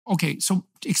okay, so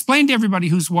explain to everybody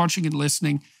who's watching and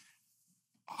listening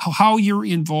how you're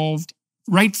involved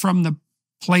right from the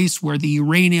place where the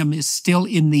uranium is still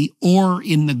in the ore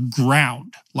in the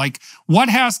ground. Like, what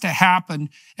has to happen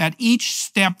at each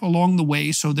step along the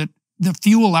way so that the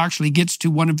fuel actually gets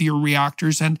to one of your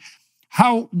reactors, and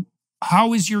how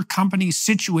is your company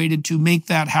situated to make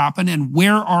that happen, and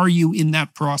where are you in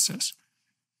that process?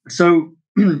 So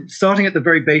starting at the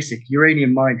very basic,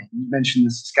 uranium mining, you mentioned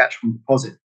the Saskatchewan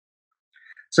deposit.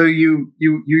 So you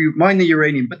mine the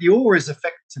uranium, but the ore is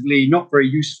effectively not very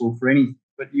useful for anything,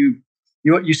 but you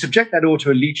subject that ore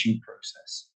to a leaching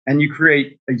process, and you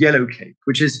create a yellow cake,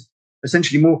 which is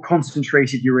essentially more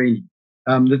concentrated uranium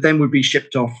that then would be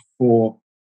shipped off for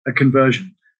a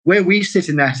conversion. Where we sit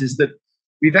in that is that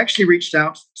we've actually reached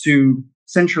out to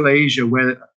Central Asia,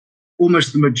 where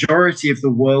almost the majority of the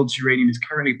world's uranium is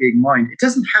currently being mined. It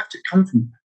doesn't have to come from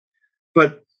that.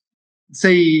 But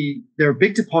say there are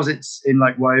big deposits in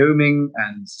like Wyoming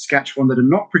and Saskatchewan that are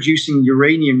not producing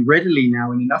uranium readily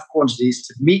now in enough quantities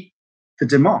to meet the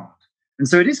demand. And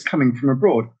so it is coming from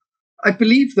abroad. I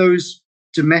believe those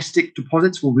domestic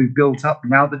deposits will be built up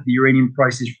now that the uranium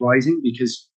price is rising,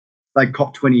 because like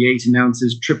COP28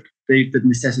 announces the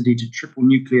necessity to triple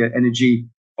nuclear energy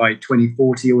by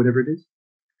 2040 or whatever it is.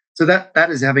 So that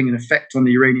is having an effect on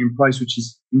the uranium price, which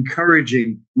is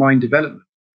encouraging mine development.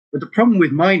 But the problem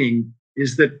with mining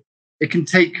is that it can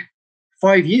take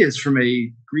 5 years from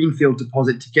a greenfield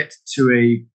deposit to get to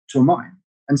a mine.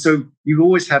 And so you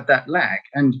always have that lag.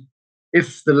 And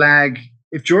if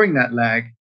during that lag,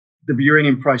 the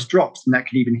uranium price drops, then that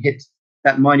can even hit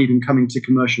that mine even coming to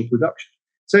commercial production.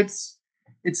 So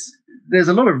there's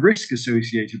a lot of risk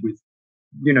associated with,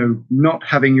 not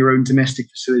having your own domestic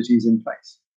facilities in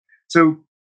place. So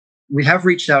we have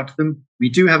reached out to them. We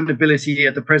do have an ability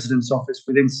at the president's office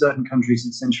within certain countries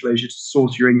in Central Asia to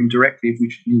source uranium directly if we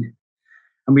should need it.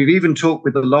 And we've even talked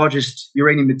with the largest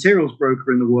uranium materials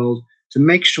broker in the world to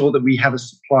make sure that we have a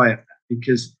supply of that,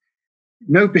 because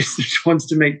no business wants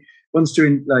to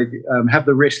have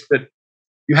the risk that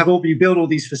you build all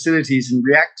these facilities and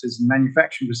reactors and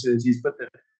manufacturing facilities, but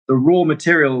the raw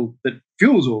material that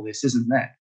fuels all this isn't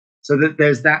there. So that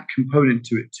there's that component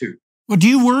to it too. Well, do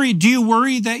you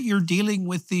worry that you're dealing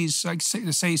with these, like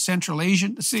say Central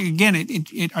Asian? See, again,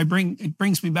 it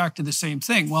brings me back to the same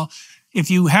thing. Well, if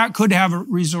you could have a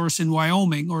resource in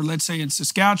Wyoming, or let's say in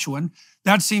Saskatchewan,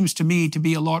 that seems to me to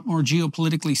be a lot more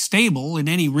geopolitically stable in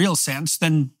any real sense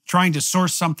than trying to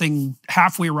source something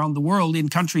halfway around the world in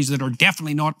countries that are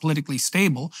definitely not politically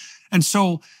stable. And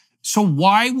so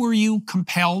why were you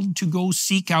compelled to go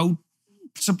seek out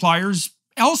suppliers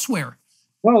elsewhere?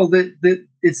 Well,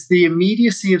 it's the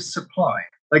immediacy of supply.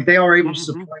 Like, they are able to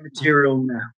supply material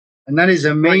now. And that is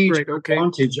a major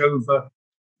advantage over,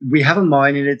 we have a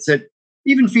mine and it's at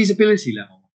even feasibility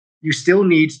level. You still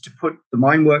need to put the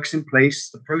mine works in place,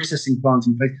 the processing plant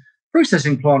in place.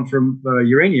 Processing plant from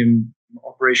uranium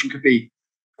operation could be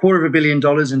 $250 million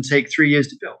and take 3 years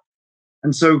to build.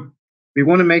 And so we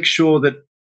want to make sure that.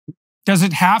 Does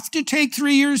it have to take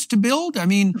 3 years to build? I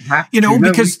mean,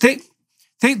 because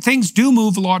things do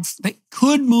move a lot. They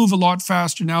could move a lot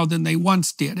faster now than they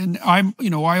once did. And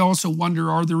I also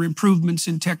wonder, are there improvements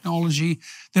in technology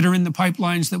that are in the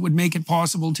pipelines that would make it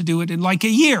possible to do it in like a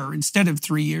year instead of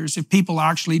 3 years if people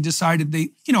actually decided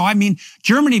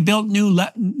Germany built new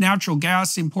natural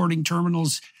gas importing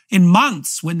terminals in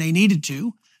months when they needed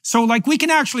to. So like, we can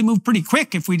actually move pretty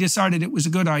quick if we decided it was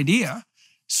a good idea.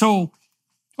 So,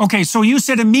 okay, so you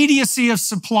said immediacy of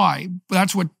supply.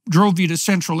 That's what drove you to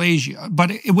Central Asia.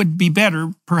 But it would be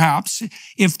better, perhaps,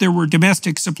 if there were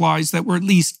domestic supplies that were at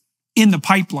least in the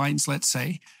pipelines, let's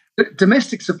say.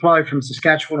 Domestic supply from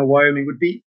Saskatchewan or Wyoming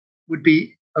would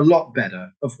be a lot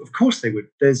better. Of course they would.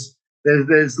 There's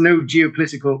no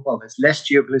geopolitical, there's less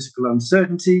geopolitical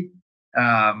uncertainty.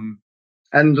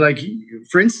 And like,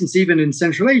 for instance, even in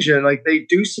Central Asia, like, they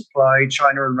do supply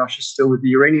China and Russia still with the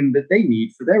uranium that they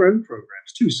need for their own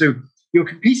programs too. So you're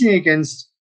competing against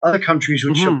other countries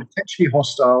which are potentially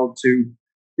hostile to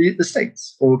the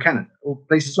States or Canada or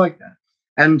places like that.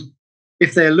 And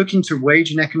if they're looking to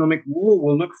wage an economic war,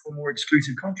 we'll look for more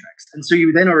exclusive contracts. And so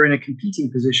you then are in a competing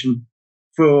position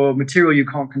for material you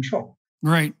can't control.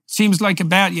 Right. Seems like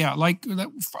from a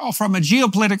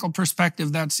geopolitical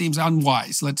perspective, that seems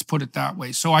unwise. Let's put it that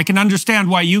way. So I can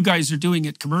understand why you guys are doing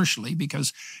it commercially,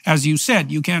 because, as you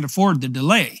said, you can't afford the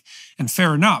delay, and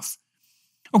fair enough.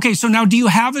 Okay, so now, do you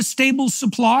have a stable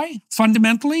supply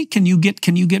fundamentally? Can you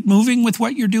get moving with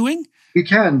what you're doing? We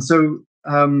can. So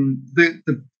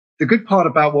the good part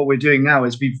about what we're doing now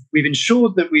is we've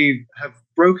ensured that we have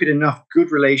brokered enough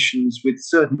good relations with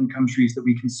certain countries that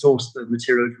we can source the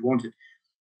material if we wanted.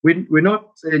 We're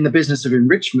not in the business of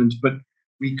enrichment, but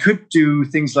we could do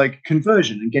things like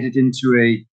conversion and get it into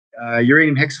a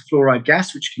uranium hexafluoride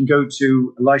gas, which can go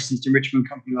to a licensed enrichment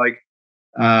company like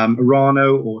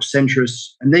Orano or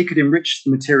Centrus, and they could enrich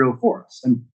the material for us.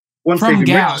 And once from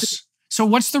gas. So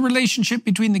what's the relationship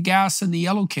between the gas and the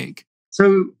yellow cake?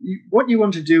 So what you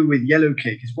want to do with yellow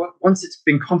cake is once it's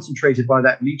been concentrated by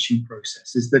that leaching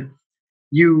process, is that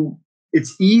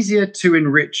it's easier to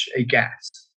enrich a gas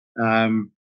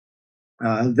than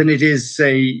it is,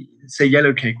 say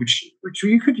yellow cake, which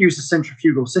you could use a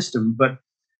centrifugal system, but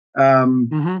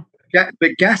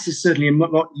gas is certainly a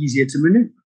lot easier to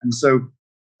maneuver. And so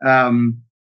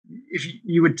if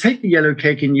you would take the yellow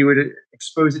cake and you would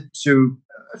expose it to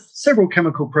several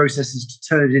chemical processes to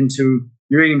turn it into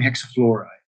uranium hexafluoride.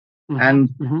 And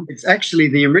it's actually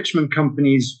the enrichment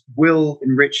companies will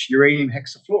enrich uranium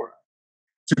hexafluoride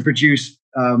to produce,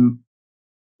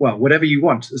 whatever you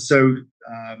want. So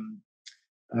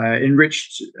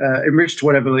enriched to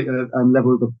whatever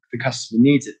level the customer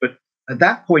needs it. But at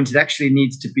that point, it actually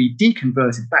needs to be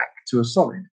deconverted back to a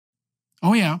solid.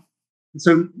 Oh, yeah.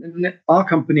 So our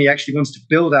company actually wants to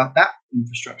build out that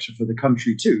infrastructure for the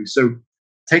country too. So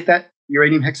take that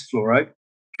uranium hexafluoride,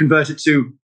 convert it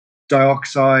to uranium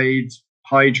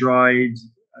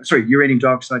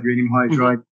dioxide, uranium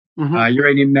hydride,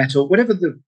 uranium metal, whatever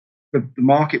the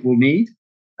market will need.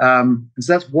 And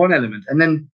so that's one element. And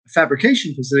then a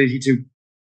fabrication facility to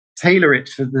tailor it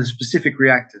for the specific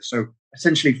reactor. So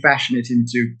essentially fashion it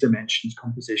into dimensions,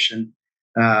 composition,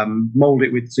 mold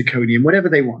it with zirconium, whatever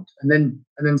they want, and then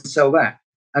sell that.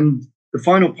 And the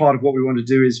final part of what we want to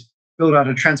do is build out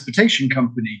a transportation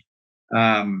company,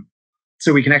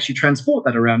 so we can actually transport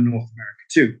that around North America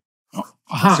too.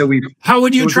 So how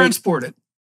would you transport it?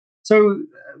 So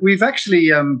we've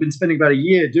actually been spending about a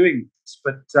year doing this,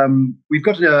 but we've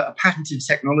got a patented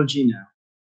technology now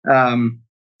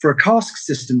for a cask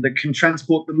system that can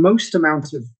transport the most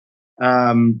amount of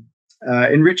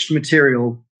enriched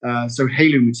material, so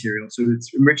HALEU material. So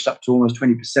it's enriched up to almost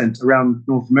 20% around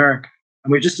North America.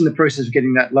 And we're just in the process of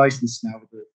getting that license now with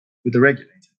the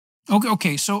regulator.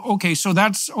 Okay. So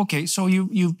that's okay. So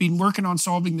you've been working on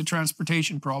solving the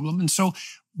transportation problem. And so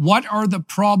what are the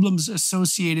problems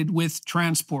associated with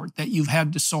transport that you've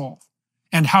had to solve?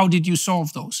 And how did you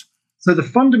solve those? So the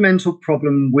fundamental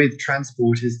problem with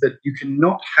transport is that you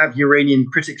cannot have uranium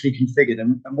critically configured.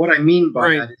 And what I mean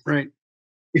by that is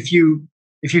if you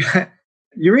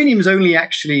uranium is only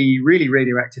actually really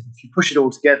radioactive if you push it all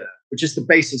together, which is the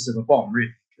basis of a bomb,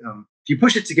 really. If you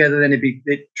push it together, then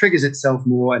it triggers itself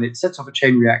more and it sets off a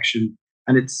chain reaction,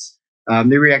 and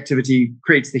the reactivity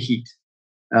creates the heat.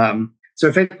 So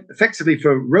effectively,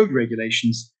 for road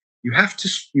regulations, you have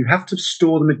to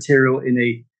store the material in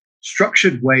a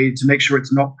structured way to make sure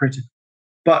it's not critical.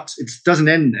 But it doesn't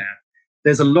end there.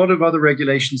 There's a lot of other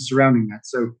regulations surrounding that.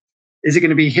 So is it going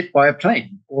to be hit by a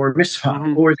plane or a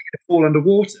missile, or is it going to fall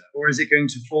underwater, or is it going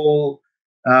to fall?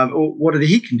 Or what are the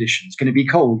heat conditions? Can it be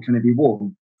cold? Can it be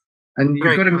warm? And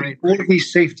you've got to make all of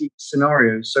these safety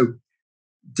scenarios. So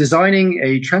designing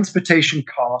a transportation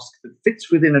cask that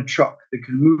fits within a truck that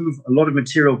can move a lot of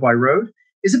material by road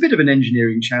is a bit of an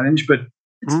engineering challenge, but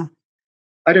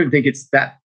I don't think it's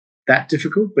that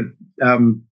difficult. But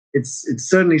it's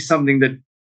certainly something that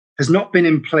has not been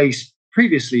in place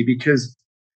previously, because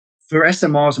for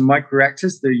SMRs and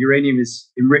microreactors, the uranium is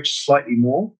enriched slightly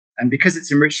more. And because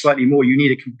it's enriched slightly more, you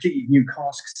need a completely new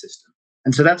cask system.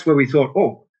 And so that's where we thought,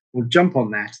 we'll jump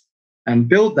on that and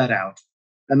build that out.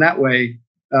 And that way,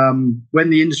 when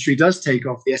the industry does take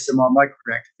off the SMR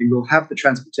microreactor, we'll have the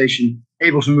transportation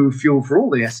able to move fuel for all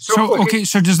the SMRs.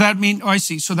 So does that mean, I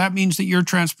see, so that means that your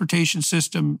transportation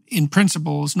system in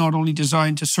principle is not only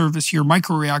designed to service your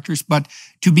microreactors, but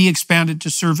to be expanded to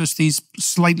service these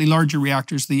slightly larger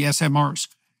reactors, the SMRs.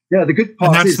 Yeah, the good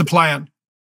part is... And that's the plan.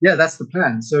 Yeah, that's the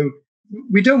plan. So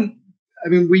we're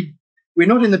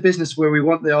not in the business where we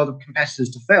want the other competitors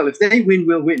to fail. If they win,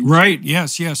 we'll win. Right.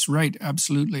 Yes. Right.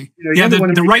 Absolutely.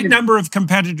 The right number of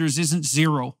competitors isn't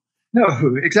zero. No,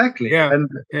 exactly. Yeah.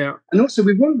 And also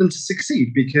we want them to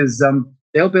succeed, because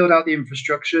they'll build out the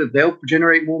infrastructure, they'll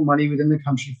generate more money within the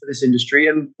country for this industry,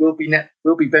 and we'll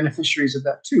be beneficiaries of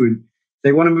that too. And if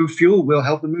they want to move fuel, we'll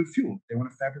help them move fuel. If they want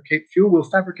to fabricate fuel, we'll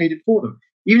fabricate it for them.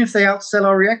 Even if they outsell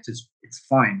our reactors, it's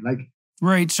fine.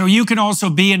 Right. So you can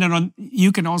also be in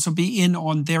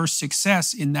on their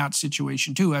success in that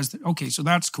situation too. So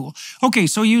that's cool. Okay,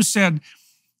 so you said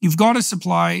you've got a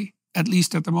supply, at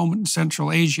least at the moment, in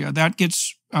Central Asia. That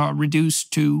gets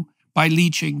reduced by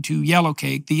leaching to yellow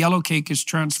cake. The yellow cake is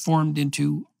transformed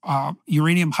into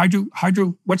uranium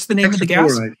what's the name of the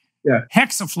gas? Yeah.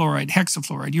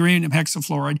 Hexafluoride, uranium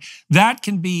hexafluoride. That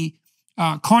can be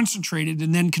concentrated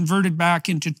and then converted back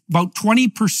into about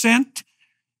 20%.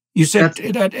 You said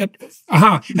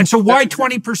And so why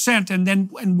 20%?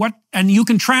 And you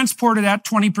can transport it at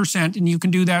 20%, and you can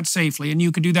do that safely. And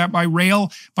you can do that by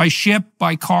rail, by ship,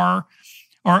 by car,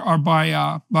 or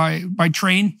by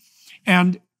train.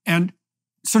 And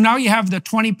so now you have the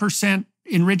 20%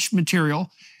 enriched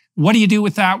material. What do you do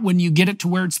with that when you get it to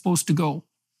where it's supposed to go?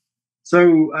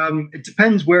 So it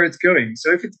depends where it's going.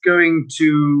 So if it's going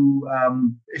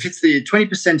to, if it's the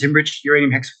 20% enriched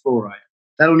uranium hexafluoride,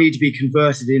 that'll need to be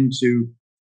converted into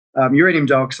uranium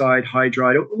dioxide,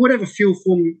 hydride, or whatever fuel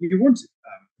form you want it,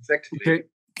 effectively.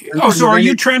 Okay. So are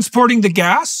you transporting the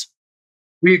gas?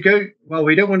 We go. Well,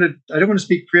 we don't want to. I don't want to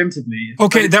speak preemptively.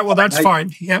 Okay. That's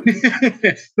fine. Yeah.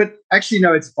 But actually,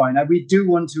 no, it's fine. We do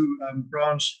want to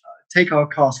take our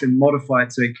cask and modify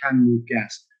it so it can move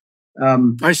gas.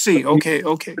 I see. Okay.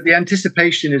 But the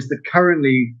anticipation is that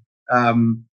currently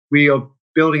we are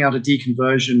building out a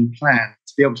deconversion plan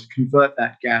to be able to convert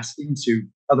that gas into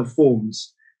other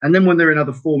forms. And then when they're in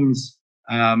other forms,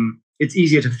 it's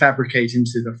easier to fabricate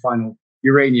into the final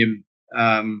uranium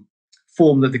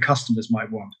form that the customers might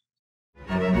want.